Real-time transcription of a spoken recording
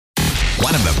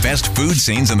One of the best food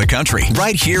scenes in the country,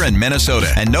 right here in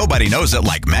Minnesota. And nobody knows it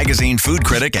like magazine food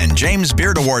critic and James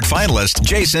Beard Award finalist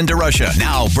Jason DeRusha.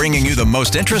 Now bringing you the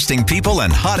most interesting people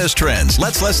and hottest trends.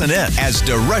 Let's listen in as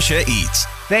DeRusha Eats.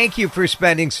 Thank you for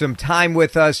spending some time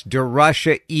with us.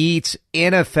 DeRusha Eats.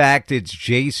 In effect, it's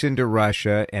Jason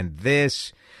DeRusha, and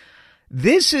this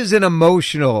is an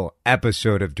emotional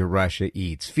episode of DeRusha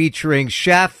Eats featuring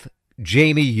Chef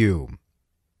Jamie Yoo.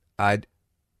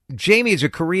 Jamie is a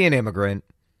Korean immigrant,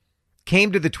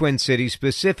 came to the Twin Cities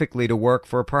specifically to work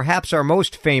for perhaps our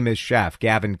most famous chef,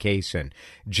 Gavin Kaysen.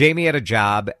 Jamie had a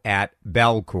job at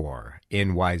Bellecour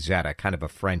in Wayzata, kind of a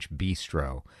French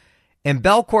bistro. And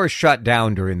Bellecour shut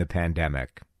down during the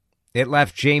pandemic. It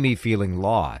left Jamie feeling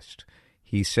lost.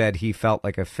 He said he felt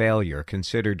like a failure,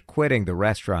 considered quitting the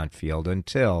restaurant field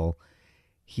until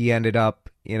he ended up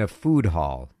in a food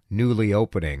hall newly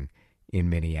opening in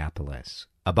Minneapolis.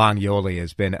 Abang Yoli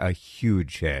has been a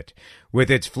huge hit with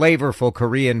its flavorful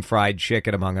Korean fried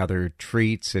chicken, among other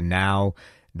treats, and now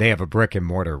they have a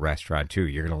brick-and-mortar restaurant, too.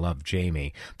 You're going to love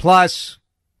Jamie. Plus,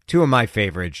 two of my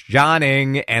favorites,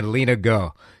 Ng and Lina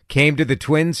Goh, came to the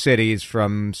Twin Cities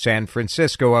from San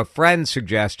Francisco. A friend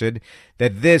suggested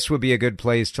that this would be a good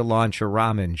place to launch a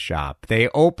ramen shop. They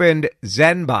opened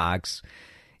Zen Box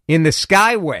in the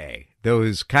Skyway,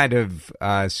 those kind of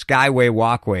Skyway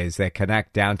walkways that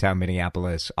connect downtown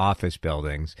Minneapolis office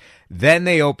buildings. Then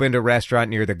they opened a restaurant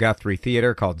near the Guthrie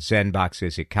Theater called Zen Box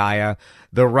Izakaya.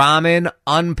 The ramen,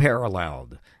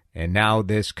 unparalleled. And now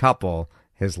this couple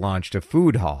has launched a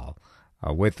food hall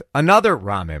with another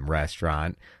ramen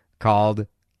restaurant called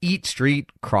Eat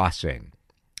Street Crossing.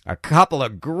 A couple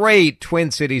of great Twin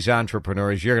Cities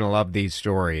entrepreneurs. You're going to love these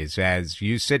stories as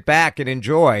you sit back and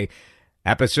enjoy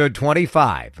episode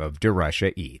 25 of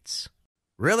DeRusha Eats.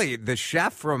 Really, the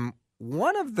chef from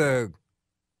one of the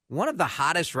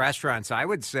hottest restaurants, I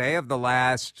would say, of the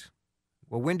last.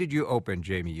 Well, when did you open,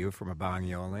 Jamie Yoo, from Abang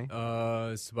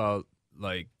Yoli? It's about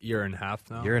like year and a half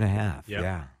now. Year and a half,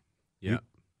 yeah.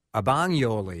 Abang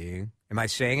Yoli. Am I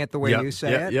saying it the way you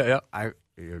say it? Yeah.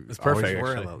 It's perfect,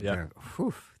 actually. Yeah.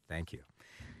 Whew, thank you.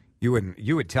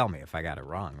 You would tell me if I got it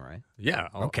wrong, right? Yeah.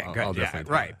 Okay, good. I'll Yeah,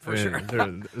 definitely right, for sure.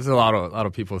 There's a lot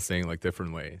of people saying like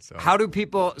different ways. So. How do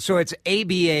people? So it's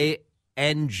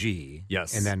ABANG.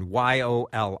 Yes. And then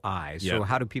YOLI. So Yeah.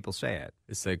 how do people say it?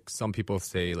 It's like some people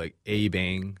say like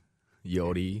Abang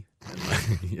Yoli.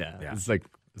 Yeah. It's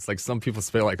like some people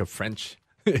spell like a French,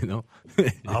 you know.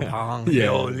 Abang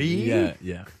Yoli.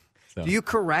 Yeah. So. Do you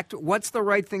correct? What's the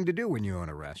right thing to do when you own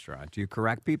a restaurant? Do you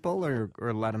correct people or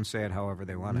let them say it however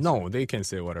they want to? No, they can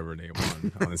say whatever they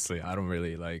want. Honestly, I don't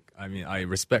really like. I mean, I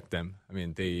respect them. I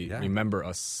mean, they remember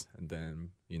us, and then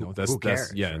who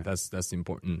cares, right? that's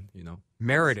important.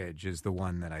 Meritage is the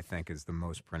one that I think is the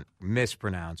most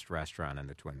mispronounced restaurant in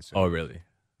the Twin Cities. Oh, really?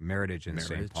 Meritage in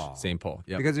St. Paul. St. Paul,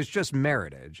 yeah. Because it's just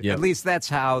Meritage. Yep. At least that's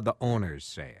how the owners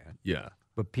say it. Yeah.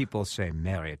 But people say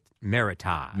Meritage.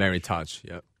 Meritage,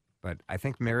 yeah. But I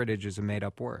think Meritage is a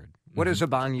made-up word. What does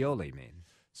Abang Yoli mean?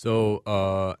 So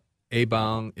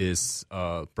Abang is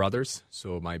brothers.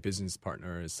 So my business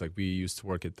partner is like we used to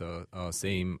work at the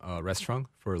same restaurant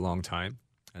for a long time.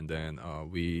 And then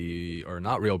we are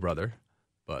not real brother,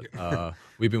 but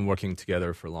we've been working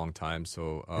together for a long time.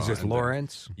 So is this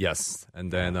Lawrence? Yes.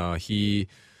 And then we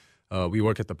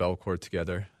work at the Bellecour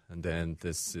together. And then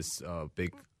this is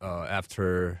big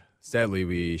after... Sadly,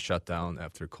 we shut down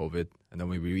after COVID, and then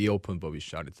we reopened, but we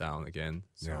shut it down again.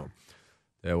 So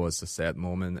that was a sad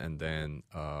moment. And then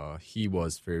he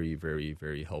was very, very,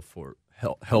 very helpful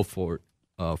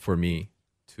for me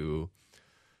to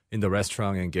in the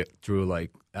restaurant and get through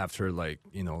after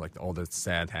all the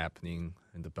sad happening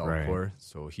in the Bellecour. Right.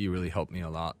 So he really helped me a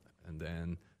lot.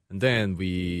 And then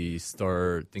we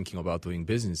start thinking about doing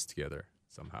business together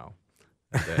somehow.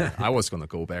 And then I was going to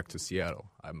go back to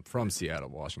Seattle. I'm from Seattle,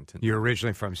 Washington. You're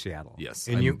originally from Seattle? Yes.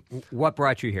 And what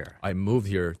brought you here? I moved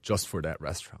here just for that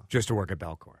restaurant. Just to work at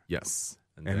Bellecour? Yes.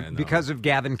 And then, because of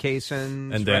Gavin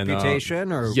Kaysen's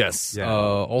reputation? Or yes. Yeah.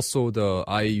 Also,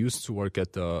 I used to work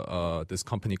at this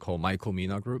company called Michael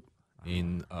Mina Group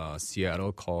in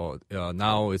Seattle. Called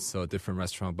now it's a different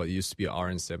restaurant, but it used to be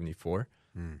RN74.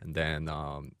 And then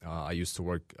I used to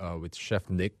work with Chef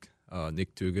Nick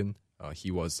Dugan.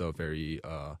 He was he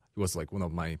was like one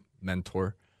of my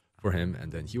mentor for him,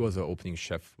 and then he was an opening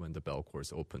chef when the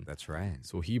Bellecour opened. That's right.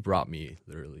 So he brought me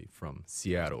literally from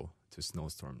Seattle to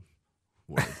Snowstorm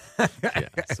World.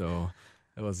 So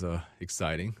it was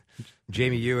exciting.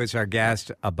 Jamie Yoo is our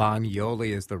guest. Abang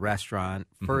Yoli is the restaurant.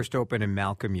 First opened in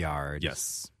Malcolm Yards.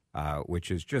 Yes. Which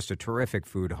is just a terrific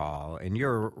food hall. And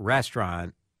your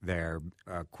restaurant there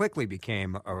quickly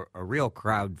became a real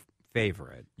crowd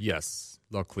favorite. Yes,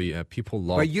 luckily people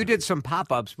love. But you did some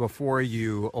pop-ups before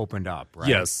you opened up, right?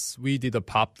 Yes, we did a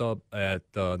pop-up at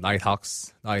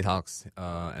Nighthawks,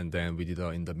 and then we did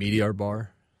in the Meteor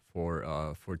Bar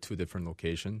for 2 different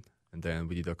locations, and then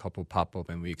we did a couple pop-up,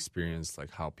 and we experienced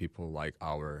like how people like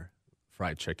our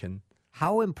fried chicken.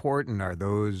 How important are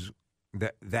those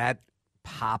that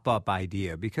pop-up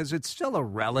idea, because it's still a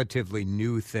relatively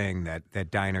new thing that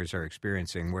diners are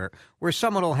experiencing, where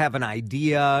someone will have an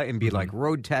idea and be like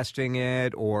road testing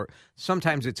it, or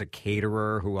sometimes it's a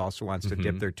caterer who also wants to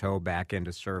dip their toe back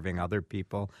into serving other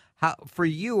people. For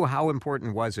you, how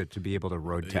important was it to be able to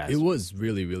road test? It was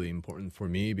really, really important for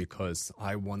me because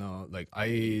I wanna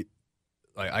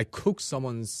I cook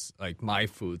someone's like my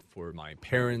food for my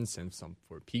parents and some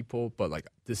for people, but like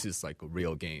this is like a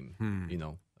real game, you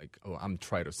know. Like, oh, I'm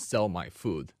trying to sell my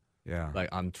food. Yeah. Like,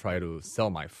 I'm trying to sell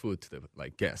my food to the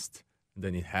like guest. And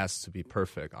then it has to be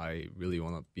perfect. I really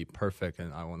want to be perfect,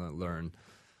 and I want to learn,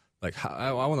 like, how,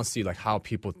 I want to see like how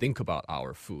people think about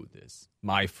our food is,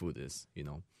 my food is, you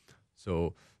know.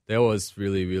 So that was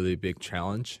really, really big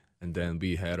challenge. And then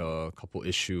we had a couple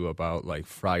issue about like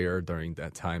fryer during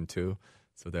that time too.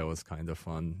 So that was kind of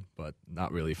fun, but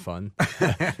not really fun.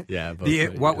 Yeah.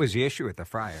 But, what was the issue with the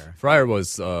fryer? Fryer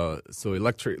was so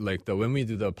electric. Like when we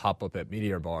do the pop up at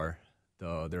Meteor Bar,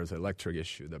 there's an electric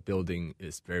issue. The building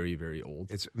is very, very old.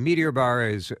 It's Meteor Bar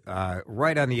is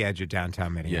right on the edge of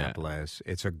downtown Minneapolis.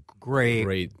 Yeah. It's a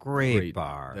great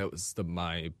bar. That was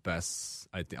my best.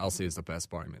 I'll say it's the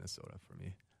best bar in Minnesota for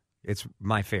me. It's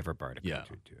my favorite bar to go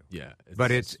to too. Yeah, but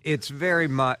it's very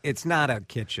much. It's not a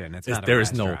kitchen. There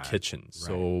is no kitchen. Right.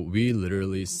 So we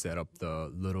literally set up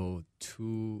the little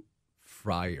 2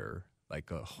 fryer,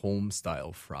 like a home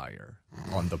style fryer,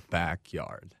 on the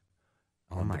backyard.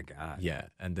 Oh my God! Yeah,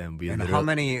 and then And how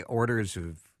many orders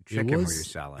of chicken were you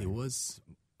selling? It was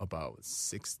about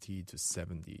 60 to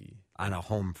 70 on a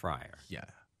home fryer. Yeah.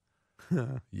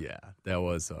 Yeah, that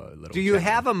was a little. Do you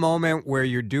have a moment where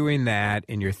you're doing that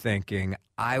and you're thinking,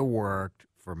 I worked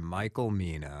for Michael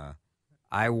Mina,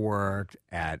 I worked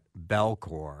at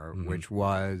Bellecour, which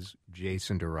was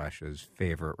Jason DeRush's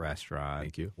favorite restaurant.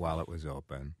 Thank you. While it was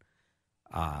open,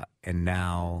 and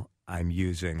now I'm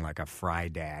using like a Fry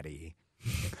Daddy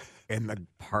in the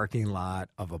parking lot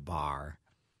of a bar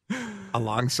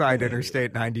alongside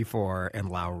Interstate 94 and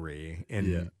Lowry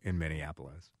in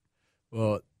Minneapolis?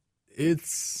 Well,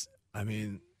 I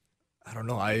mean, I don't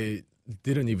know. I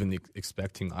didn't even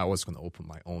expecting I was going to open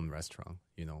my own restaurant.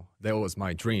 You know, that was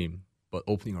my dream. But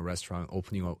opening a restaurant,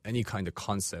 opening up any kind of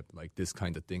concept like this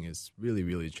kind of thing is really,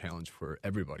 really a challenge for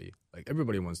everybody. Like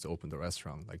everybody wants to open the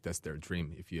restaurant. Like that's their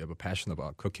dream if you have a passion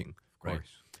about cooking, right? Of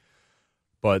course.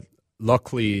 But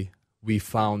luckily, we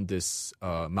found this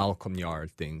Malcolm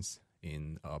Yard things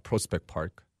in Prospect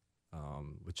Park,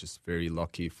 which is very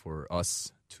lucky for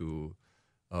us to.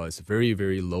 It's very,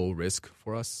 very low risk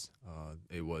for us.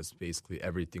 It was basically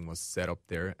everything was set up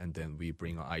there, and then we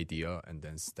bring an idea, and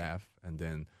then staff, and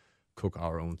then cook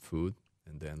our own food.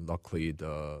 And then luckily,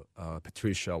 the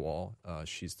Patricia Wall,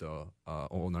 she's the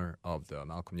owner of the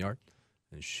Malcolm Yard,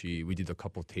 and we did a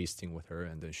couple tasting with her,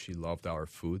 and then she loved our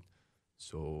food.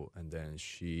 So, and then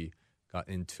she got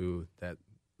into that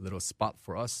little spot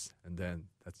for us, and then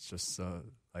that's just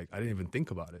like I didn't even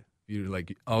think about it. You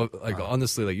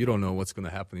honestly, like you don't know what's going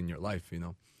to happen in your life, you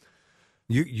know.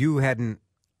 You hadn't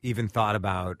even thought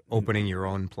about opening your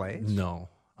own place? No,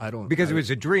 I don't. Because it was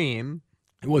a dream.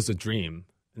 It was a dream,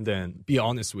 and then be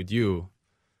honest with you,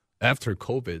 after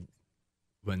COVID,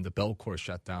 when the Bellecour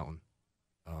shut down,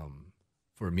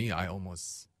 for me, I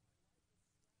almost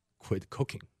quit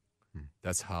cooking.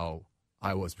 That's how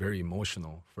I was very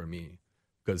emotional for me,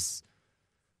 because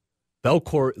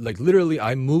Bellecour, like literally,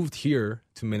 I moved here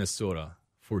to Minnesota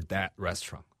for that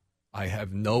restaurant. I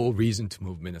have no reason to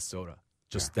move Minnesota,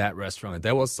 just that restaurant. And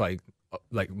that was like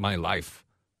my life.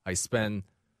 I spent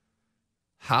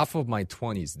half of my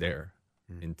 20s there,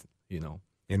 in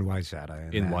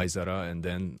Wayzata. In Wayzata, and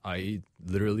then I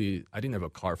didn't have a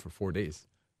car for 4 days.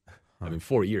 I mean,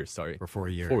 4 years. Sorry, for 4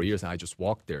 years. 4 years, and I just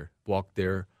walked there,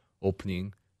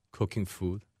 opening, cooking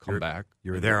food. Come back.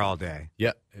 You were there all day.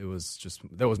 Yeah,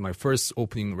 that was my first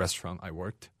opening restaurant I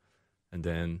worked. And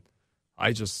then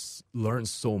I just learned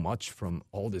so much from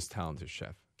all this talented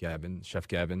Chef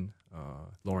Gavin,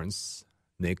 Lawrence,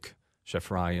 Nick, Chef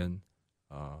Ryan,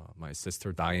 my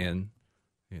sister Diane,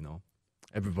 you know,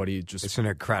 everybody just. It's an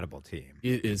incredible team.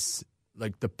 It is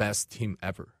like the best team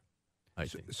ever, I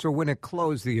think. So when it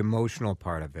closed, the emotional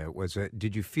part of it,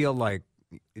 did you feel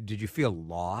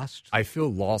lost? I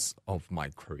feel lost of my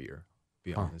career, to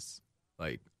be honest.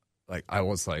 Like I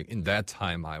was like, in that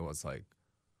time, I was like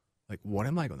like, what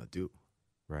am I going to do?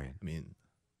 Right. I mean,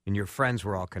 and your friends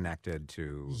were all connected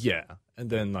to. yeah. And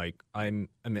then like,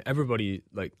 everybody,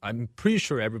 like, I'm pretty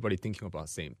sure everybody thinking about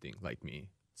the same thing like me.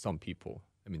 Some people,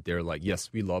 I mean, they're like, yes,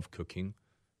 we love cooking.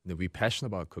 And then we're passionate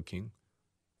about cooking.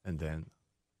 And then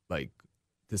like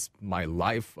my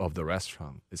life of the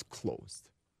restaurant is closed,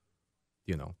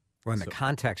 you know? Well, and the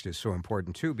context is so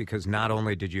important too, because not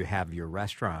only did you have your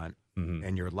restaurant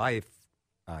and your life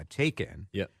taken,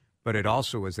 yeah. but it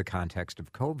also was the context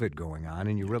of COVID going on,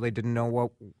 and you really didn't know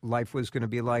what life was going to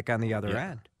be like on the other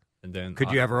end. And then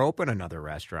could you ever open another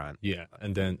restaurant? Yeah.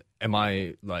 And then am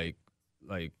I like,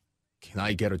 can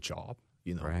I get a job?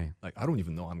 You know, Right. like, I don't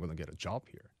even know I'm going to get a job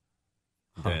here.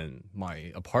 Then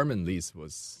my apartment lease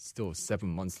was still 7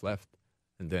 months left.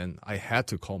 And then I had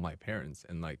to call my parents.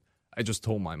 And like, I just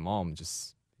told my mom,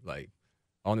 just like,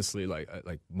 honestly, like,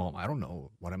 Mom, I don't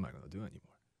know what am I going to do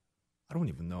anymore. I don't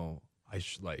even know.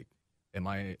 Am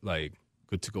I like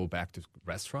good to go back to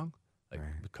restaurant? Like,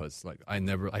 Right. because like, I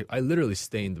literally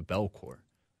stay in the Bellecour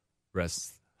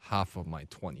rest half of my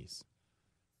 20s.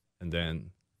 And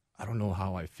then I don't know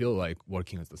how I feel like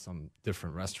working at some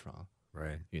different restaurant,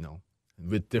 Right. you know,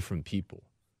 with different people.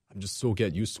 I'm just so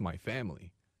get used to my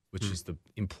family, which is the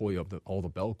employee of all the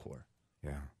Bellecour.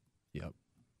 Yeah. Yep.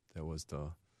 That was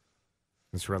the.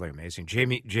 It's really amazing.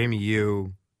 Jamie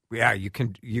Yoo, yeah, you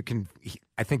can,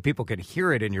 I think people can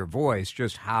hear it in your voice,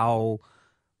 just how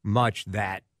much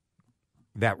that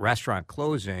restaurant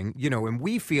closing, you know, and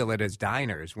we feel it as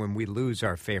diners when we lose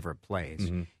our favorite place.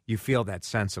 Mm-hmm. You feel that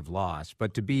sense of loss.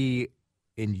 But to be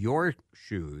in your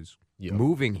shoes, Yep.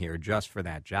 moving here just for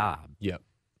that job. Yep.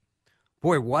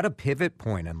 Boy, what a pivot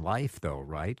point in life, though,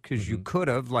 right? Because you could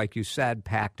have, like you said,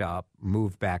 packed up,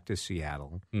 moved back to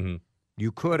Seattle. Mm-hmm.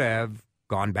 You could have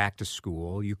gone back to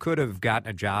school. You could have gotten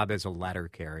a job as a letter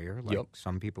carrier, like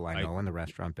some people I know in the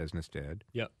restaurant business did.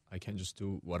 Yeah, I can just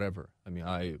do whatever. I mean,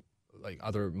 I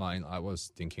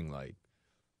was thinking like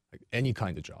any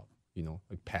kind of job, you know,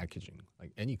 like packaging,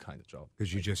 like any kind of job.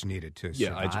 Because you just needed to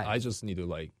Yeah, survive. I just need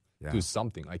to do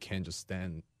something. I can't just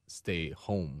stay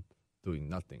home doing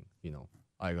nothing. You know,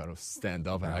 I gotta stand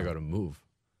up and I gotta move.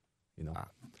 You know,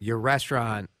 your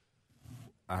restaurant.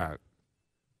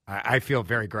 I feel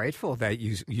very grateful that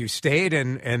you stayed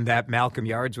and that Malcolm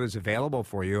Yards was available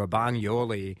for you. Abang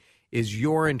Yoli is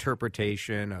your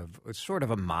interpretation of sort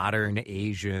of a modern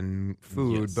Asian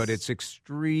food, Yes. but it's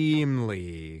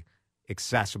extremely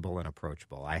accessible and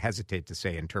approachable. I hesitate to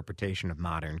say interpretation of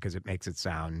modern because it makes it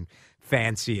sound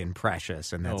fancy and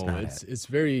precious, and that's not it. It's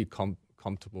very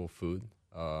comfortable food.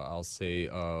 I'll say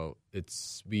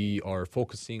we are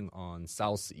focusing on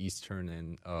southeastern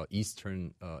and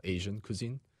eastern Asian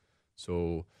cuisine.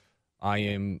 So I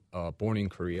am born in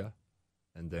Korea,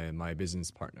 and then my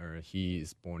business partner, he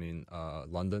is born in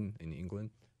London in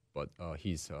England, but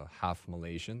he's half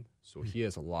Malaysian, so he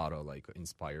has a lot of like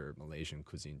inspired Malaysian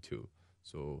cuisine too.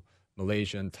 So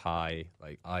Malaysian, Thai,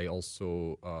 like I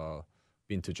also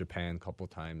been to Japan a couple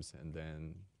times, and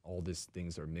then all these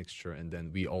things are mixture, and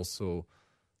then we also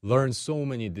learn so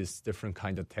many this different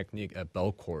kind of technique at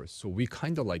Bellecour. So we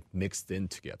kind of like mixed in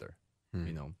together,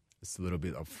 you know. It's a little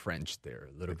bit of French there,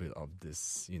 a little bit of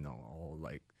this, you know, all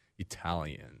like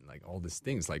Italian, like all these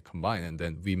things like combined, and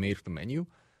then we made the menu,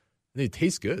 and it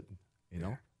tastes good, you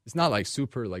know. It's not like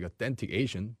super like authentic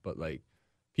Asian, but like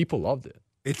people loved it.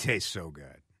 It tastes so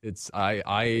good. It's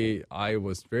I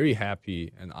was very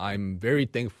happy, and I'm very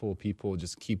thankful people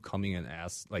just keep coming and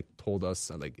told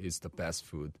us like it's the best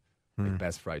food, like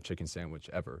best fried chicken sandwich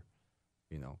ever,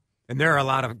 you know. And there are a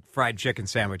lot of fried chicken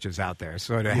sandwiches out there,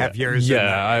 so to have yours.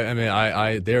 I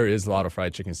mean, there is a lot of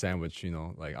fried chicken sandwich, you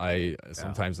know. Like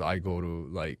sometimes I go to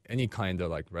like any kind of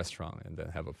like restaurant and then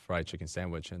have a fried chicken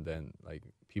sandwich, and then like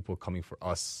people coming for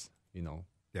us, you know.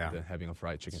 Than having a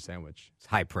fried chicken sandwich. It's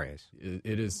high praise.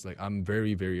 It is like I'm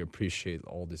very, very appreciate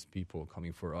all these people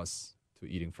coming for us to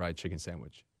eating fried chicken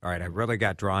sandwich. All right, I really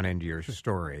got drawn into your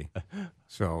story,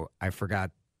 so I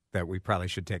forgot that we probably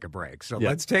should take a break. So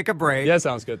let's take a break. Yeah,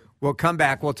 sounds good. We'll come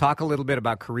back. We'll talk a little bit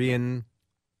about Korean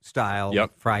style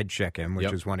fried chicken,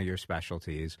 which is one of your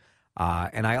specialties.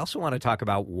 And I also want to talk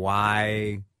about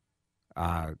why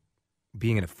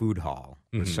being in a food hall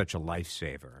was such a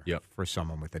lifesaver for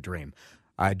someone with a dream.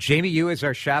 Jamie Yoo is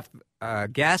our chef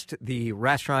guest. The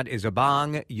restaurant is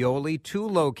Abang Yoli, 2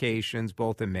 locations,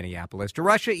 both in Minneapolis. To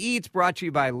Russia Eats, brought to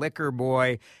you by Liquor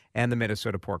Boy and the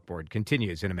Minnesota Pork Board.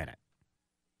 Continues in a minute.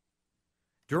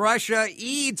 To Russia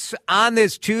Eats on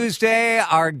this Tuesday.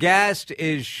 Our guest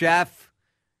is Chef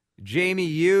Jamie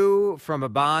Yoo from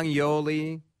Abang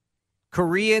Yoli.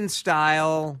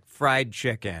 Korean-style fried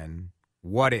chicken.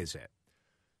 What is it?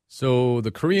 So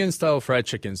the Korean style fried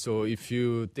chicken. So if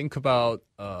you think about,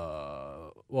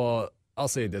 well, I'll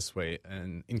say it this way.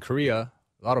 And in Korea,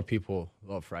 a lot of people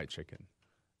love fried chicken.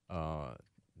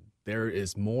 There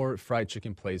is more fried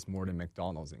chicken place more than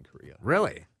McDonald's in Korea.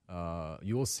 Really?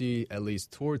 You will see at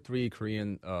least 2 or 3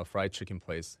 Korean fried chicken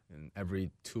place in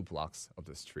every 2 blocks of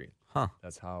the street. Huh.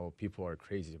 That's how people are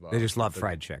crazy about. They just love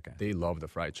fried chicken. They love the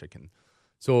fried chicken.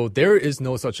 So there is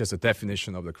no such as a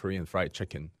definition of the Korean fried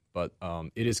chicken, but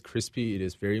it is crispy, it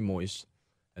is very moist,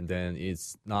 and then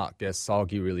it's not gets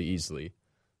soggy really easily.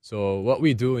 So what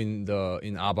we do in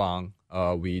Abang,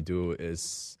 we do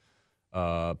is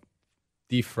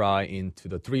deep fry into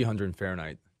the 300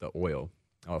 Fahrenheit the oil,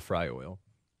 fry oil,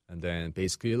 and then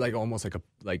basically like almost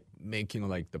like making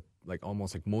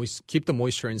almost like moist, keep the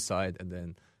moisture inside, and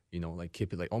then like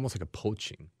keep it like almost like a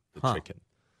poaching the chicken,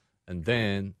 and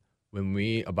then. When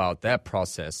we about that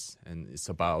process, and it's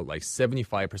about like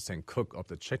 75% cook of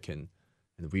the chicken,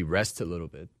 and we rest a little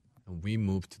bit, and we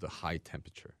move to the high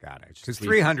temperature. Got it. Because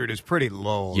 300 is pretty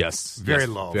low. Yes, very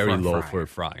low. Very for low frying. for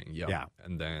frying. Yeah.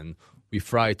 And then we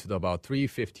fry to about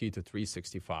 350 to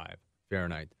 365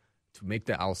 Fahrenheit to make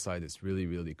the outside is really,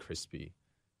 really crispy,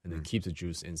 and then keep the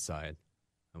juice inside.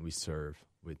 And we serve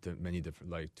with many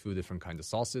different, like 2 different kinds of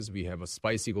sauces. We have a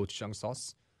spicy gochujang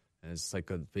sauce. And it's like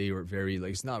a very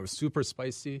like it's not super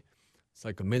spicy. It's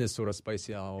like a Minnesota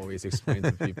spicy. I always explain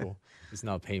to people it's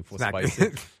not painful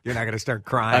spicy. You're not gonna start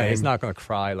crying. It's not gonna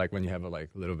cry like when you have a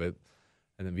little bit.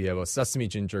 And then we have a sesame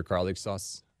ginger garlic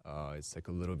sauce. It's like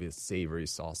a little bit savory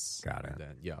sauce. Got it. And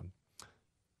then, yeah.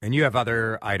 And you have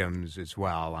other items as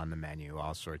well on the menu,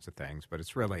 all sorts of things. But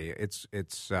it's really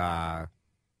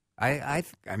I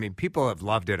mean people have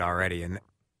loved it already. And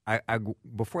I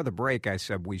before the break, I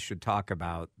said we should talk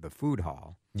about the food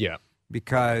hall. Yeah.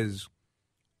 Because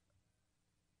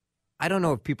I don't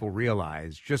know if people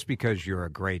realize just because you're a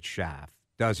great chef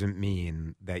doesn't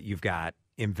mean that you've got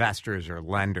investors or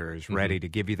lenders ready to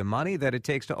give you the money that it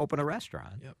takes to open a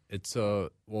restaurant. Yeah. It's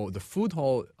well, the food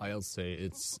hall, I'll say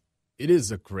it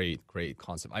is a great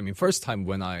concept. I mean, first time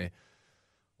when I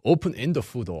opened in the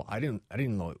food hall, I didn't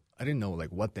know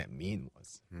like what that mean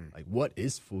was. Like what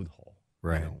is food hall?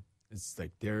 Right. It's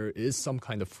like there is some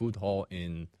kind of food hall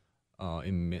in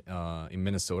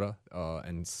Minnesota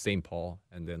and St. Paul,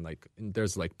 and then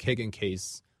there's like Keg and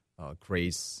Case,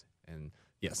 Grace, and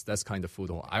yes, that's kind of food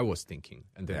hall I was thinking.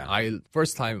 And then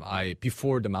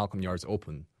before the Malcolm Yards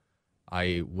opened,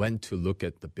 I went to look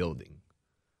at the building,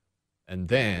 and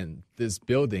then this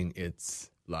building, it's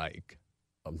like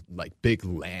big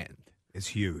land. It's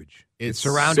huge. It's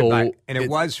surrounded by, and it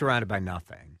was surrounded by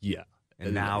nothing. Yeah.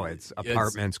 And now it's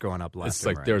apartments going up left. It's and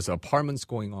like right. There's apartments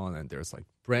going on, and there's like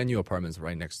brand new apartments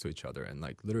right next to each other, and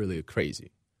like literally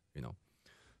crazy,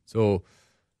 So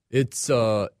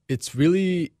it's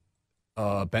really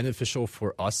beneficial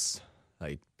for us.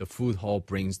 Like the food hall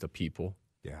brings the people.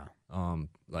 Yeah.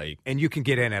 And you can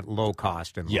get in at low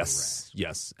cost and low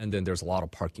yes, and then there's a lot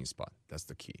of parking spot. That's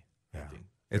the key. Yeah. I think.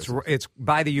 It's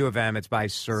by the U of M. It's by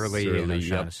Surly.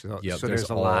 Yep. So There's there's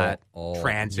a lot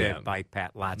transit, bike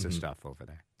path, lots of stuff over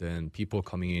there. Then people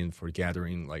coming in for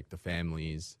gathering like the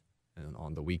families, and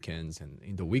on the weekends and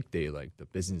in the weekday like the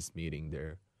business meeting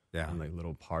there. Yeah. And like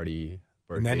little party.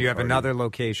 And then you have another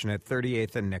location at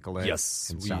 38th and Nicollet in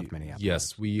South Minneapolis.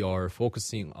 Yes, we are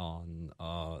focusing on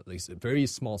like a very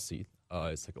small seat.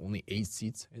 It's like only 8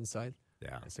 seats inside.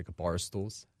 Yeah, it's like a bar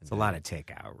stools. It's a lot of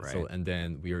takeout, right? So and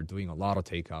then we are doing a lot of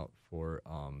takeout for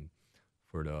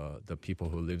the people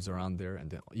who lives around there, and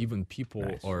then even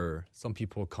some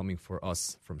people coming for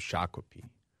us from Shakopee.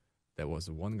 There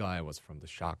was one guy was from the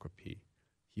Shakopee.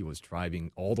 He was driving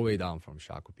all the way down from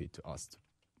Shakopee to us,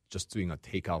 just doing a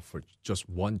takeout for just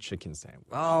one chicken sandwich.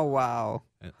 Oh wow!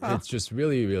 And it's just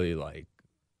really, really like,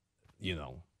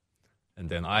 And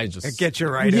then I just it gets you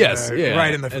right.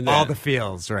 Right in all the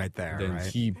feels right there. Then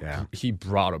right? he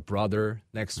brought a brother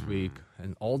next week,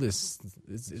 and all this.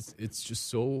 It's just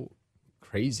so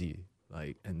crazy,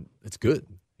 and it's good,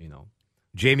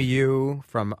 Jamie Yoo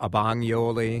from Abang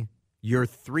Yoli. Your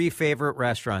 3 favorite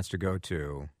restaurants to go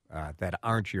to that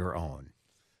aren't your own.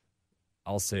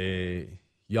 I'll say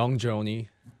Young Joni,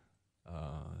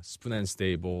 Spoon and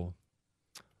Stable,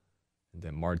 and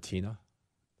then Martina.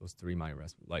 Those 3 my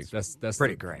restaurants. That's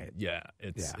pretty great. Yeah,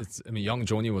 it's. I mean, Young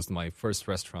Joni was my first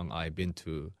restaurant I've been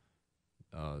to.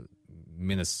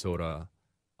 Minnesota.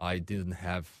 I didn't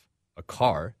have a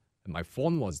car, and my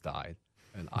phone was died,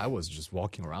 and I was just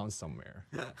walking around somewhere.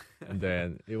 And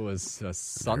then it was a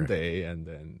Sunday, and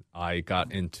then I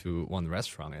got into one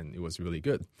restaurant, and it was really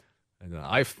good. And then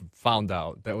I found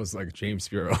out that was like James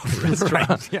Bureau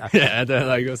restaurant. Yeah. Yeah, and then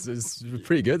like it's a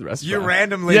pretty good restaurant. You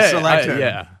randomly selected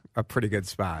yeah. a pretty good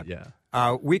spot. Yeah.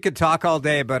 We could talk all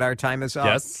day, but our time is up.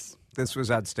 Yes. This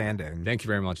was outstanding. Thank you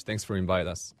very much. Thanks for inviting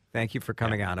us. Thank you for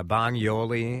coming on. Abang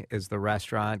Yoli is the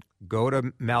restaurant. Go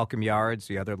to Malcolm Yards,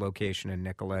 the other location in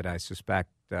Nicollet. I suspect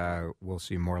we'll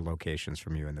see more locations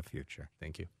from you in the future.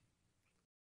 Thank you.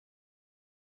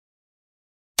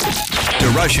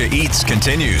 DeRusha Eats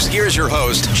continues. Here's your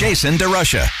host, Jason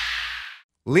DeRusha.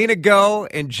 Lina Goh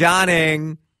and John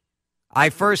Ng. I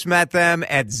first met them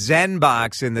at Zen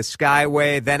Box in the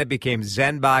Skyway. Then it became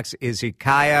Zen Box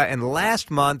Izakaya. And last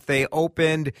month they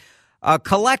opened a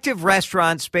collective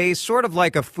restaurant space, sort of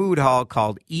like a food hall,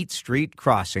 called Eat Street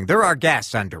Crossing. They're our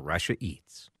guests on DeRusha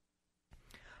Eats.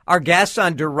 Our guests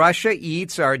on DeRusha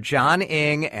Eats are John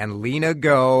Ng and Lina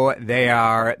Goh. They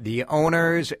are the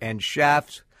owners and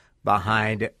chefs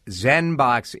behind Zen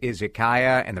Box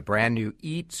Izakaya and the brand new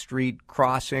Eat Street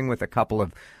Crossing with a couple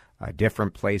of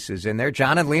different places in there.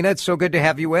 John and Lina, it's so good to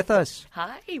have you with us.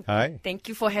 Hi. Hi. Thank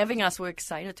you for having us. We're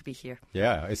excited to be here.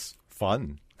 Yeah, it's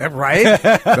fun. Right?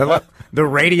 the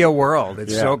radio world.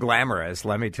 It's so glamorous,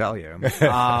 let me tell you.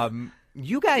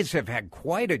 You guys have had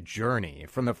quite a journey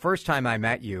from the first time I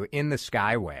met you in the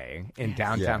Skyway in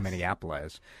downtown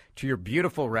Minneapolis to your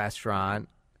beautiful restaurant,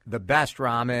 the best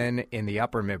ramen in the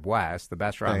upper Midwest, the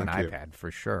best ramen I've had for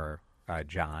sure,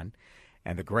 John,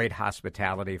 and the great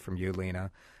hospitality from you, Lina.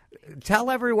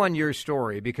 Tell everyone your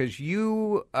story because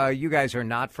you guys are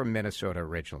not from Minnesota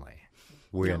originally.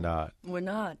 We're not. We're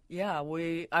not. Yeah,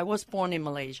 I was born in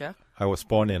Malaysia. I was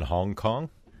born in Hong Kong.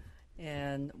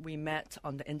 And we met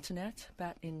on the internet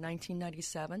back in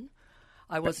 1997.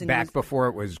 I was in back before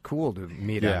it was cool to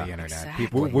meet on the internet. Exactly.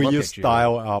 People would We look used at you.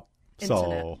 dial up, Internet,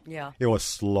 so it was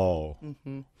slow.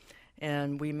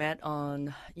 And we met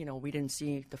on, we didn't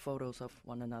see the photos of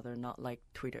one another, not like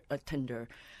Tinder.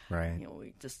 Right.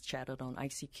 We just chatted on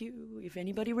ICQ, if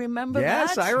anybody remembers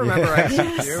Yes, that. I remember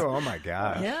ICQ. Yes. Oh, my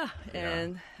gosh. Yeah,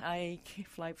 and I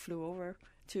flew over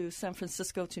to San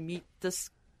Francisco to meet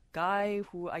this guy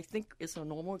who I think is a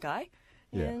normal guy.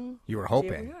 Yeah. And You were here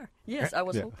hoping. we are. Yes, I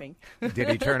was hoping. Did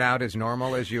he turn out as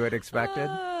normal as you had expected?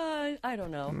 I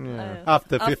don't know.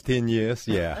 After 15 years,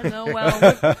 No,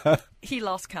 well, he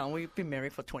lost count. We've been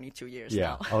married for 22 years yeah.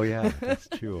 now. Oh, yeah, that's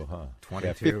true, huh?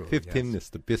 22, 15 yes. is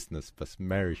the business, but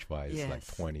marriage-wise, Yes. like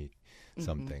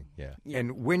 20-something, yeah.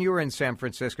 And when you were in San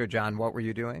Francisco, John, what were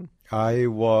you doing? I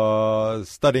was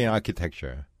studying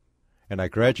architecture, and I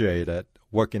graduated,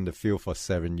 worked in the field for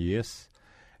 7 years.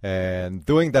 And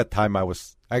during that time, I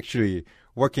was actually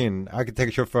working in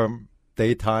architecture firm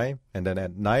daytime, and then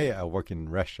at night I work in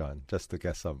restaurant just to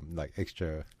get some like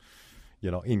extra,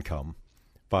 income.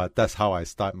 But that's how I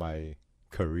start my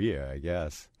career, I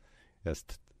guess.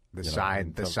 Just The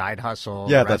side hustle.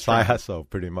 yeah, the restaurant. side hustle,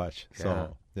 pretty much. Yeah.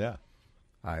 So yeah.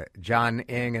 John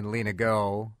Ng and Lina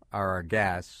Goh are our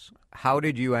guests. How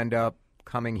did you end up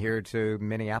coming here to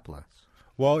Minneapolis?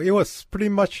 Well, it was pretty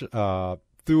much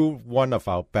through one of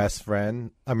my best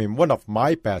friend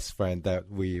that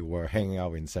we were hanging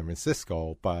out in San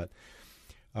Francisco. But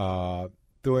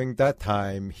during that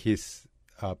time, his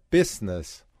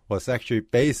business was actually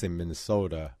based in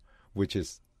Minnesota, which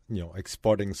is,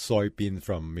 exporting soybean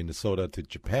from Minnesota to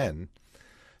Japan.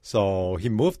 So he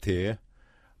moved here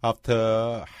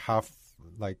after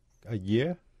a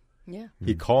year. Yeah.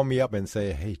 He called me up and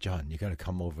say, "Hey, John, you got to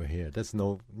come over here. There's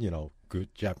no,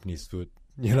 good Japanese food,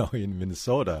 in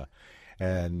Minnesota."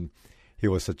 And he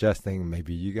was suggesting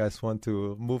maybe you guys want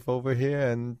to move over here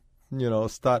and,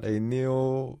 start a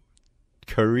new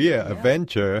career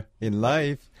adventure in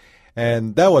life.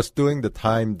 And that was during the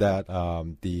time that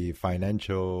the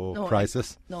financial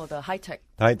crisis. The high-tech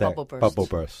Bubble bubble burst.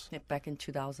 burst. Yeah, back in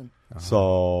 2000.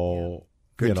 So,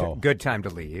 Good time to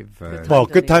leave.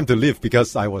 good time to leave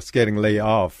because I was getting laid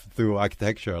off through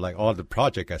architecture. Like all the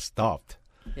project got stopped.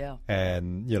 Yeah.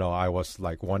 And, I was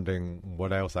like wondering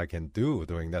what else I can do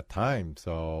during that time.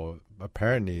 So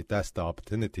apparently that's the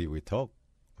opportunity we took.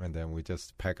 And then we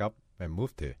just pack up and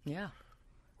moved here. Yeah.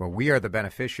 Well, we are the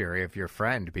beneficiary of your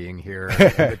friend being here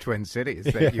in the Twin Cities,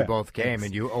 that you both came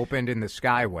and you opened in the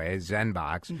Skyway, Zen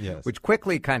Box, Yes. which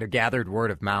quickly kind of gathered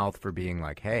word of mouth for being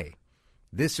like, hey,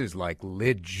 this is like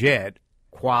legit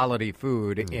quality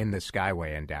food in the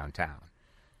Skyway in downtown.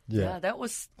 Yeah, that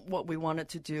was what we wanted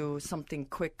to do, something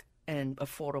quick and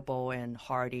affordable and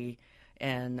hearty.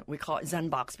 And we call it Zen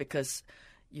Box because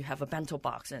you have a bento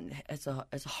box and it's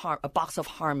a box of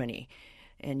harmony.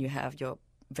 And you have your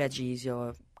veggies,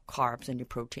 your carbs, and your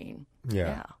protein.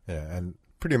 Yeah. And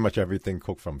pretty much everything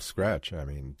cooked from scratch. I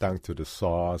mean, down to the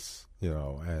sauce,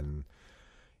 and,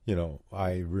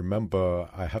 I remember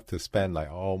I have to spend like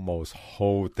almost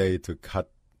whole day to cut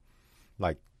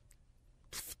like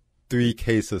 3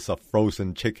 cases of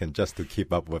frozen chicken just to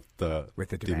keep up with the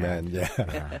demand.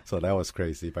 Yeah. So that was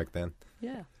crazy back then.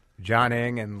 Yeah. John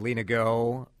Ng and Lina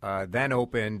Goh then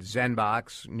opened Zen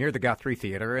Box near the Guthrie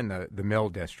Theater in the Mill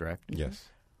District. Yes.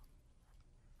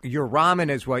 Your ramen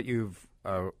is what you've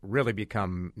really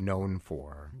become known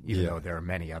for, even though there are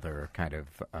many other kind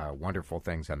of wonderful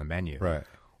things on the menu. Right.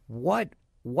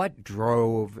 What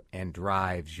drove and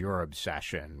drives your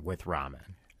obsession with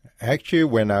ramen? Actually,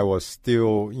 when I was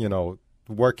still,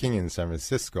 working in San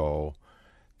Francisco,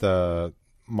 the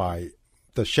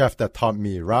chef that taught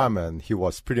me ramen, he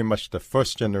was pretty much the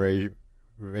first generation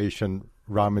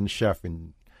ramen chef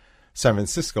in San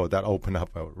Francisco that opened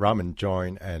up a ramen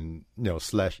joint and /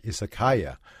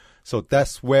 izakaya. So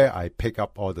that's where I pick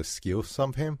up all the skills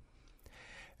from him.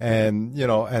 And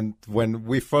and when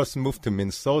we first moved to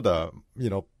Minnesota,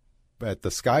 at the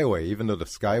Skyway, even though the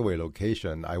Skyway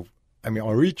location, I mean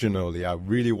originally I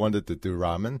really wanted to do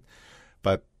ramen,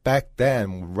 but back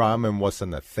then ramen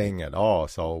wasn't a thing at all.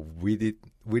 So we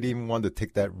didn't want to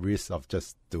take that risk of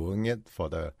just doing it for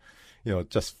the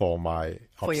just for my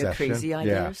for obsession. your crazy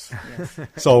ideas. Yeah. Yes.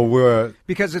 So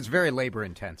Because it's very labor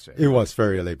intensive. it was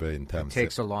very labor intensive. It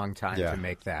takes a long time to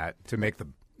make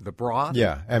the broth.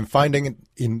 Yeah, and finding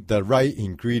in the right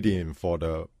ingredient for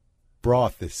the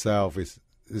broth itself is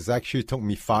actually took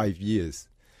me 5 years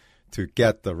to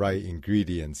get the right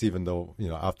ingredients. Even though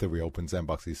after we opened Zen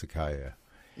Box Izakaya,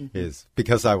 is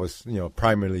because I was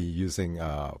primarily using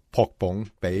pork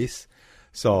bone base.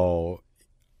 So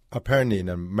apparently in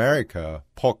America,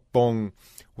 pork bone,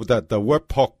 the word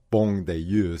pork bone they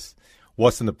use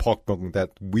wasn't the pork bone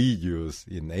that we use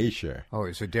in Asia. Oh,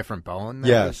 it's a different bone?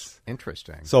 Yes.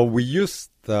 Interesting. So we use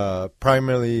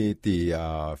primarily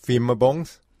the femur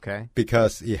bones. Okay.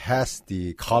 Because it has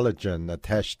the collagen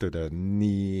attached to the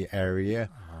knee area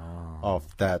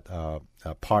of that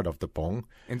part of the bone.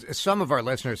 And some of our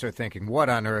listeners are thinking, what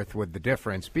on earth would the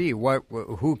difference be?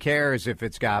 Who cares if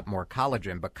it's got more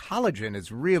collagen? But collagen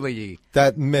is really...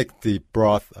 That makes the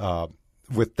broth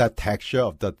with that texture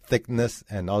of the thickness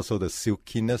and also the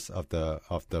silkiness of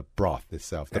the broth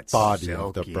itself, the body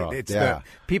of the broth. It's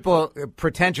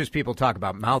pretentious people talk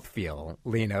about mouthfeel,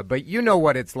 Lina, but you know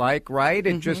what it's like, right?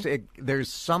 It there's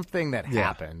something that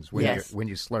happens when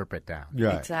you slurp it down.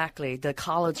 Right. Exactly. The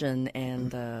collagen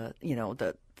and the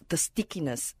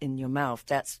stickiness in your mouth,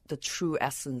 that's the true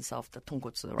essence of the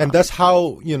tonkotsu ramen. And that's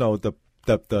how,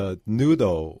 the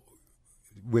noodle,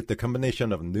 with the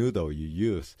combination of noodle you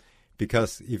use,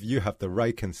 because if you have the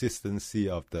right consistency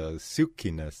of the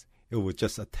silkiness, it will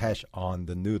just attach on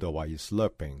the noodle while you're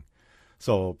slurping.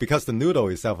 So because the noodle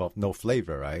itself have no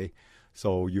flavor, right?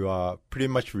 So you are pretty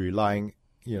much relying,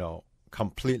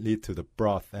 completely to the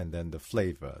broth and then the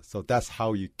flavor. So that's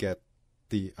how you get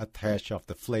the attach of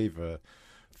the flavor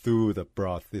through the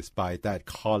broth is by that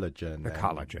collagen.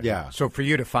 Collagen. Yeah. So for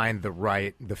you to find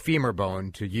the femur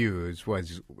bone to use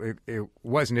it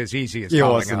wasn't as easy as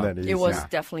calling wasn't out. that easy. It was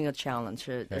definitely a challenge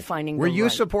finding. Were you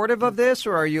supportive of this,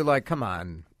 or are you like, come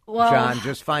on, John,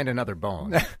 just find another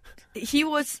bone? He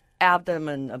was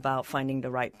adamant about finding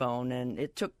the right bone, and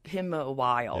it took him a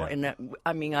while. Yeah.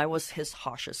 And I was his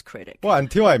harshest critic. Well,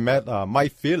 until I met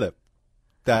Mike Phillip,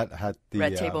 that had the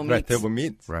Red Table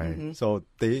Meats. Right. Mm-hmm. So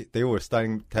they were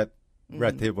starting that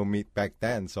Red Table Meat back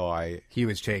then. So he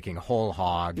was taking whole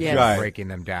hogs, Yes. and Right. breaking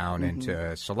them down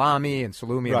into salami and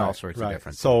salumi and all sorts of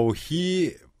different So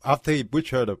after he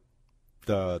butchered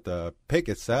the pig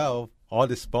itself, all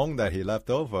this bone that he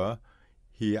left over,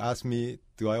 he asked me,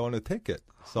 do I want to take it?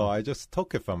 So I just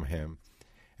took it from him.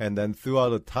 And then throughout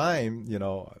the time,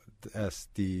 as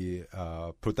the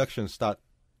production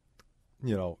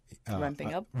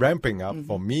ramping up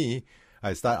for me,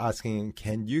 I start asking,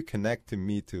 can you connect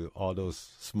me to all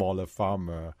those smaller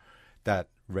farmer that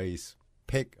raise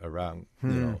pig around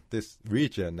this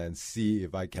region and see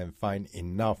if I can find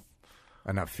enough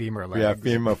femur legs.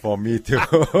 femur for me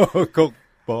to cook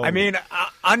bone. I mean,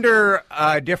 under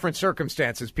different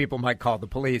circumstances, people might call the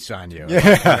police on you.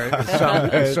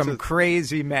 Some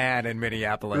crazy man in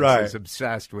Minneapolis is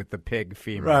obsessed with the pig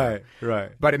femur.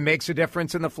 Right. But it makes a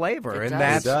difference in the flavor. It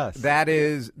And does. that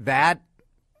is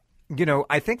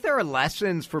I think there are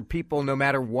lessons for people no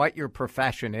matter what your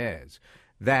profession is.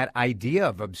 That idea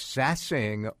of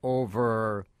obsessing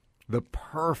over the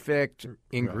perfect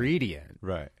ingredient.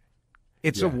 Right.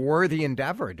 It's a worthy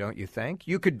endeavor, don't you think?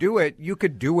 You could do it. You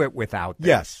could do it without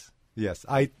this. Yes.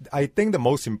 I think the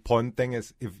most important thing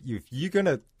is if you're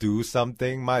gonna do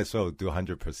something, might as well do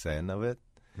 100% of it.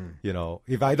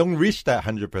 if I don't reach that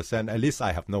 100%, at least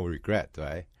I have no regret,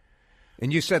 right?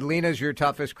 And you said Lina's your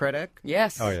toughest critic?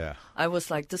 Yes. Oh, yeah. I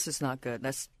was like, this is not good.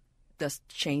 Let's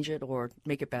change it or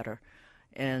make it better.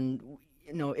 And,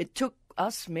 it took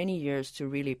us many years to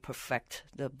really perfect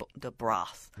the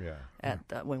broth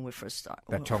when we first started.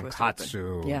 The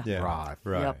tonkatsu broth.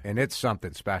 Right. Yep. And it's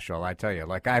something special, I tell you.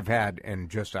 Like I've had, and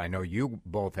just I know you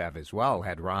both have as well,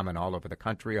 had ramen all over the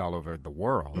country, all over the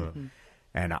world. Mm-hmm.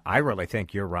 And I really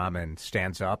think your ramen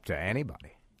stands up to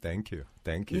anybody. Thank you.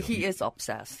 He is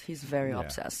obsessed. He's very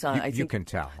obsessed. I think you can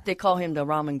tell. They call him the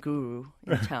ramen guru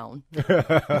in town.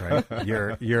 Right.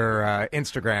 Your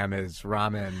Instagram is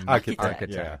ramen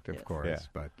architect, of course,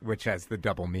 but which has the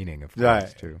double meaning, of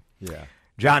course, too. Yeah.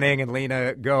 John Ng and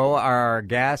Lina Goh are our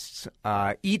guests.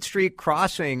 Eat Street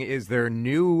Crossing is their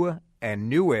new and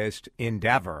newest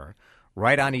endeavor,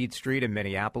 right on Eat Street in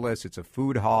Minneapolis. It's a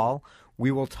food hall.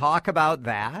 We will talk about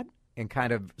that and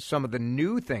kind of some of the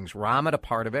new things. Ramen, a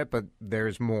part of it, but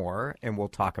there's more, and we'll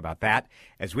talk about that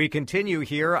as we continue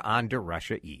here on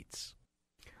DeRusha Eats.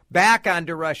 Back on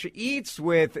DeRusha Eats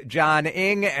with John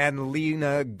Ng and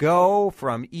Lina Goh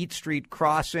from Eat Street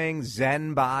Crossing,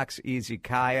 Zen Box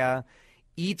Izakaya.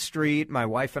 Eat Street, my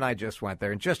wife and I just went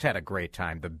there and just had a great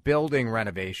time. The building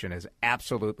renovation is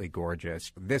absolutely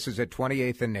gorgeous. This is at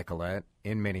 28th and Nicollet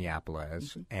in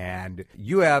Minneapolis, and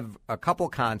you have a couple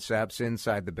concepts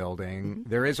inside the building.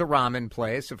 There is a ramen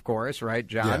place, of course, right,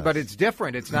 John? Yes. But it's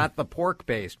different. It's not the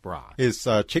pork-based broth. It's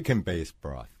chicken-based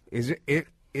broth. Is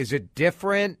it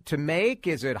different to make?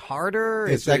 Is it harder?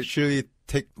 It's actually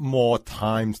take more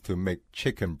times to make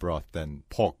chicken broth than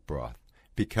pork broth,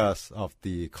 because of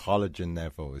the collagen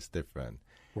level is different.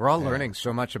 We're all learning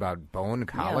so much about bone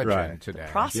collagen today.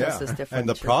 The process is different. And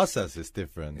the too. process is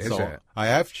different. Is it? I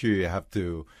actually have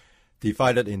to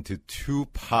divide it into 2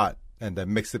 parts and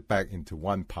then mix it back into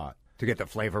 1 part. To get the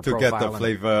flavor To profile. get the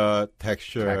flavor,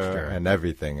 texture, and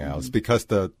everything else. Because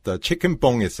the chicken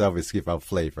bone itself is give out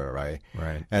flavor, right?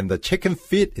 Right. And the chicken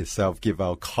feet itself give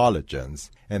out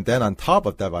collagens. And then on top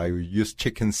of that, I use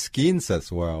chicken skins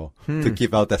as well to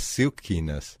give out that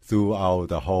silkiness throughout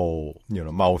the whole,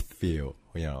 mouthfeel.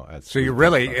 So you're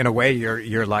really, in a way,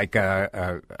 you're like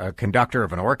a conductor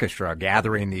of an orchestra,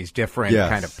 gathering these different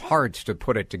kind of parts to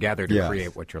put it together to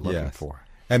create what you're looking for.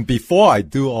 And before I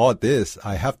do all this,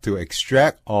 I have to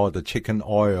extract all the chicken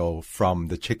oil from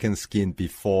the chicken skin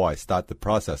before I start the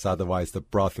process. Otherwise, the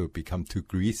broth will become too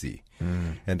greasy.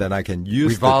 And then I can use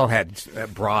We've all had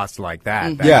broths like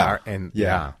that.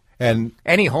 And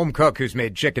any home cook who's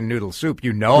made chicken noodle soup,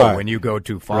 when you go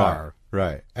too far.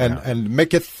 Right. And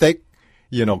make it thick,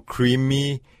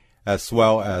 creamy, as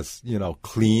well as,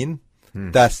 clean.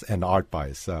 That's an art by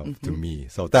itself to me.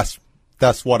 So that's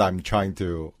what I'm trying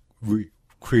to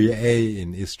create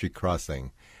in East Street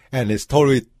Crossing. And it's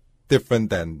totally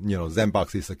different than, Zen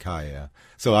Box Izakaya.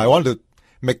 So I want to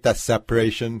make that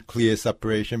clear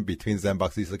separation between Zen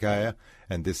Box Izakaya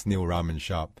and this new ramen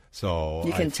shop. So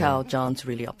you can tell John's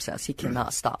really obsessed. He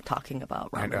cannot stop talking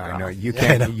about ramen. I know. You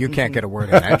can't get a word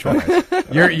in edgewise.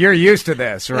 You're used to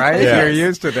this, right? Yes. You're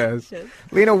used to this. Yes.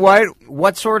 Lina,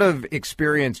 what sort of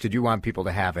experience did you want people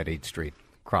to have at Eat Street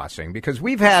Crossing? Because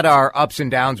we've had our ups and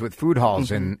downs with food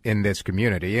halls in this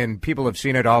community, and people have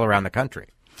seen it all around the country.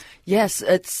 Yes,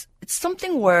 it's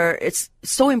something where it's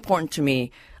so important to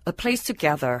me. A place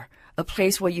together, a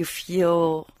place where you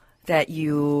feel that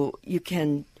you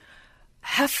can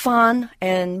have fun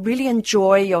and really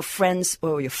enjoy your friends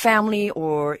or your family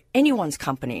or anyone's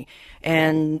company.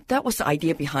 And that was the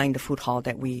idea behind the food hall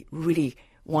that we really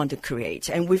want to create.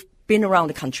 And we've been around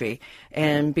the country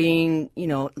and being,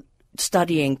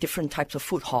 studying different types of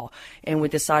food hall, and we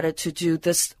decided to do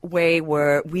this way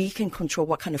where we can control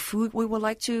what kind of food we would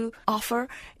like to offer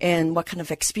and what kind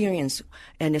of experience,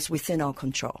 and it's within our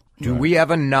control. Do we have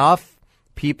enough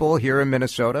people here in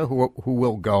Minnesota who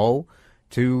will go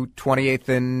to 28th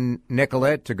and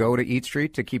Nicollet to go to Eat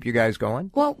Street to keep you guys going?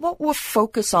 Well, what we're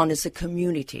focused on is the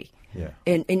community. Yeah.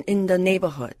 In the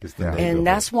neighborhood. And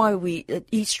that's why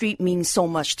Eat Street means so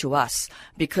much to us,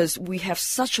 because we have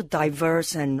such a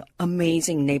diverse and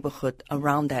amazing neighborhood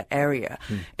around that area.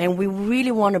 And we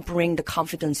really want to bring the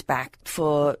confidence back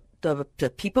for the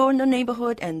people in the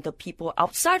neighborhood and the people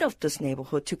outside of this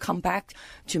neighborhood to come back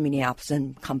to Minneapolis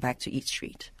and come back to Eat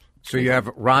Street. So you have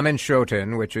Ramen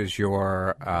Shoten, which is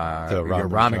your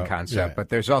ramen concept, but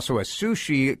there's also a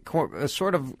sushi,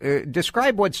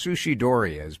 describe what Sushi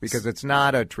Dory is, because it's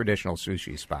not a traditional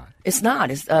sushi spot. It's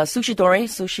not. It's Sushi Dory.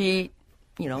 Sushi,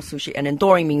 sushi. And then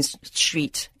dori means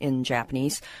street in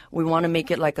Japanese. We want to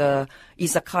make it like a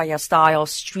izakaya style,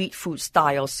 street food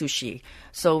style sushi.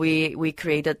 So we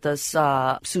created this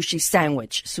sushi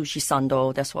sandwich, sushi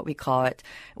sando, that's what we call it,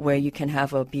 where you can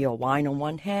have a beer or wine on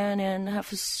one hand and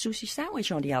have a sushi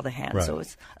sandwich on the other hand. Right. So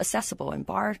it's accessible and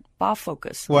bar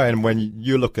focused. Well, and when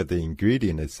you look at the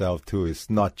ingredient itself too, it's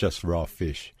not just raw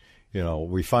fish.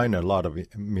 We find a lot of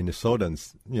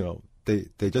Minnesotans,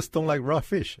 they just don't like raw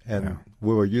fish. And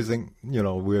we were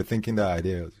thinking the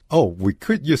idea, we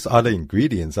could use other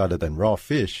ingredients other than raw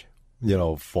fish,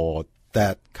 for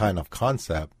that kind of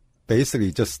concept.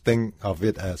 Basically, just think of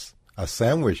it as a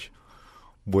sandwich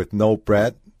with no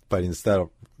bread, but instead of,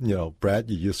 bread,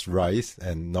 you use rice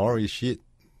and nori sheet.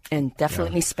 And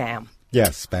definitely spam. Yeah,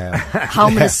 spam. How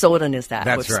Minnesotan is that?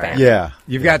 That's with right. Spam? Yeah.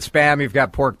 You've got spam, you've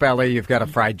got pork belly, you've got a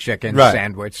fried chicken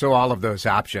sandwich, so all of those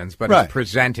options, but it's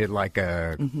presented like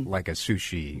a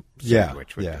sushi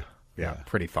sandwich. Yeah,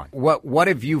 pretty fun. What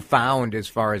have you found as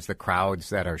far as the crowds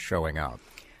that are showing up?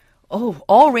 Oh,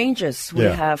 all ranges. We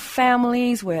have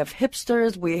families, we have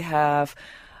hipsters, we have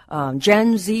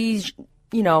Gen Zs,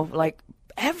 like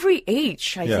every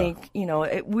age, I think,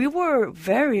 we were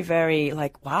very, very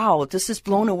like, wow, this is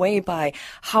blown away by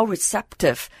how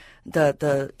receptive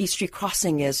the East Street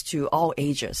Crossing is to all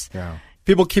ages. Yeah.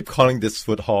 People keep calling this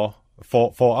food hall.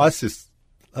 For us, it's,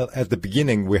 at the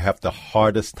beginning, we have the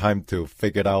hardest time to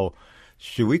figure out,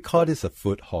 should we call this a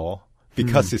food hall?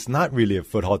 Because it's not really a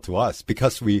food hall to us.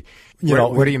 Because what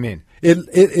do you mean?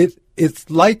 It's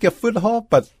like a food hall,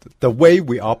 but the way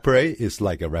we operate is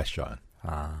like a restaurant.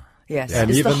 Yes, and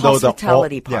it's even the though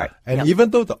hospitality part.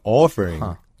 Even though the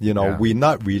offering, we're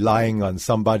not relying on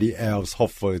somebody else.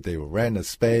 Hopefully they will rent a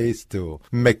space to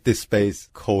make this space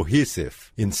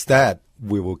cohesive. Instead,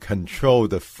 we will control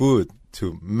the food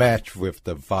to match with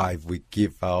the vibe we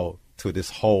give out to this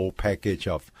whole package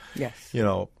of,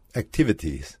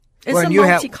 activities. It's a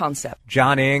multi-concept.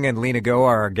 Ng and Lina Goh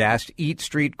are our guests. Eat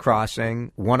Street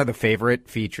Crossing. One of the favorite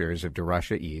features of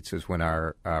DeRusha Eats is when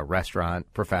our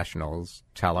restaurant professionals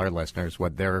tell our listeners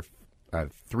what their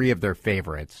three of their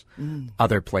favorites,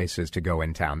 other places to go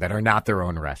in town that are not their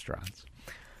own restaurants.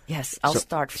 Yes, I'll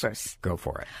start first. Go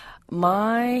for it.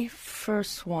 My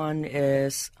first one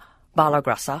is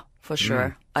Balagrasa, for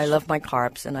sure. I love my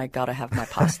carbs, and I gotta have my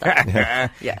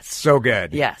pasta. Yes. So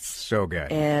good. Yes. So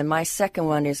good. And my second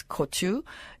one is Kotu.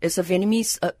 It's a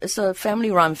Vietnamese, it's a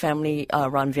family-run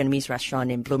Vietnamese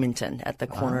restaurant in Bloomington at the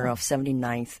corner of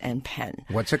 79th and Penn.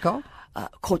 What's it called?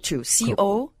 Kotu.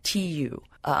 C-O-T-U.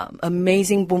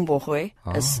 Amazing bún bò Huế.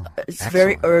 It's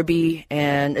very herby,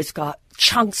 and it's got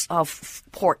chunks of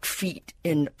pork feet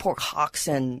and pork hocks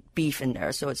and beef in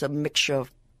there. So it's a mixture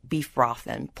of beef broth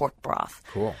and pork broth.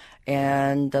 Cool.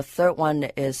 And the third one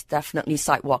is definitely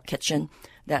Sidewalk Kitchen.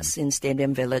 That's in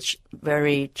Stadium Village.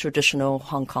 Very traditional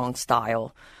Hong Kong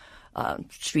style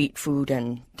street food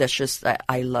and dishes that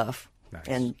I love. Nice.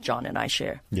 And John and I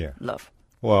share. Yeah. Love.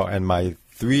 Well, and my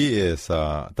three is,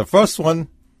 the first one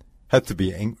had to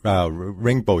be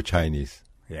Rainbow Chinese.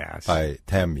 Yes. By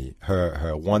Tammy.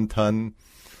 Her wonton.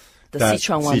 The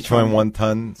Sichuan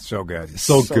wonton. So good.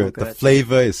 So good. The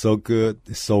flavor is so good.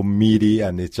 It's so meaty,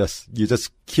 and you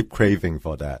just keep craving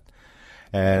for that.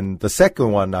 And the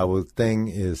second one I would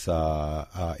think is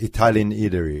Italian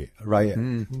eatery, right?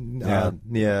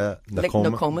 Near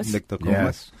Nokomis.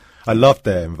 Yes. I love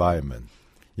the environment.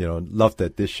 Love the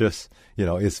dishes.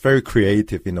 It's very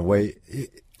creative in a way.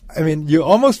 You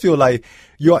almost feel like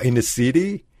you're in the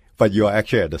city, but you're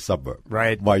actually at the suburb,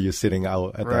 right? While you're sitting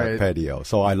out at the patio.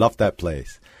 So I love that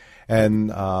place.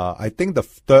 And I think the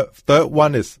third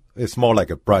one is more like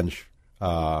a brunch,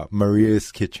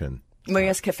 Maria's Kitchen.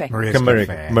 Maria's Cafe.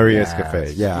 Maria's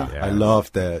Cafe. Yeah. Yes. I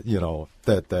love the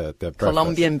breakfast.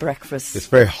 Colombian breakfast. It's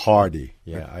very hearty.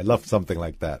 Yeah. I love something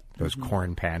like that. Those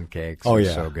corn pancakes are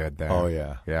so good there. Oh,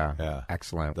 yeah. Yeah.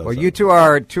 Excellent. Those well, you two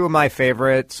are two of my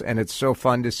favorites, and it's so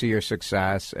fun to see your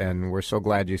success, and we're so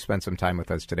glad you spent some time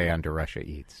with us today on DeRusha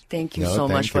Eats. Thank you so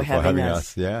much for having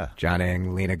us. Yeah.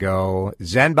 Ng, Lina Goh,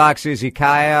 Zen Box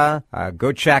Izakaya.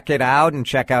 Go check it out, and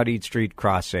check out Eat Street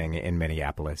Crossing in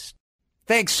Minneapolis.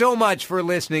 Thanks so much for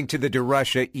listening to the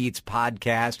DeRusha Eats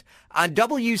podcast on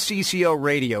WCCO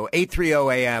Radio,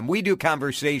 830 AM. We do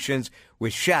conversations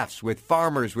with chefs, with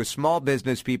farmers, with small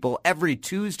business people every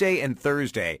Tuesday and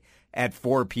Thursday at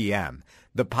 4 p.m.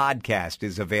 The podcast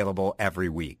is available every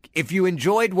week. If you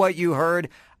enjoyed what you heard,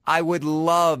 I would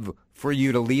love for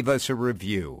you to leave us a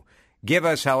review. Give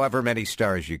us however many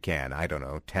stars you can. I don't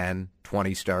know, 10,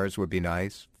 20 stars would be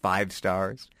nice, 5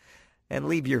 stars. And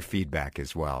leave your feedback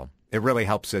as well. It really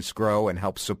helps us grow and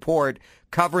helps support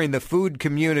covering the food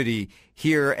community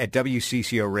here at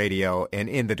WCCO Radio and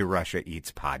in the DeRusha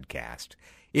Eats podcast.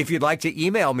 If you'd like to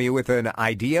email me with an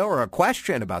idea or a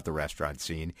question about the restaurant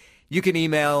scene, you can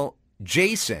email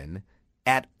Jason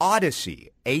at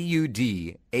Odyssey,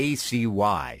 AUDACY.com.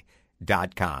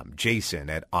 Jason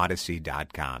at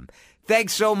Odyssey.com.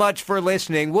 Thanks so much for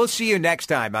listening. We'll see you next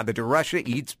time on the DeRusha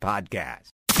Eats podcast.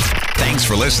 Thanks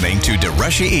for listening to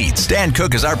DeRusha Eats. Dan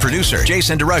Cook is our producer.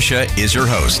 Jason DeRusha is your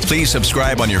host. Please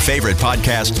subscribe on your favorite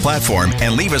podcast platform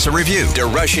and leave us a review.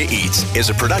 DeRusha Eats is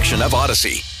a production of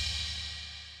Odyssey.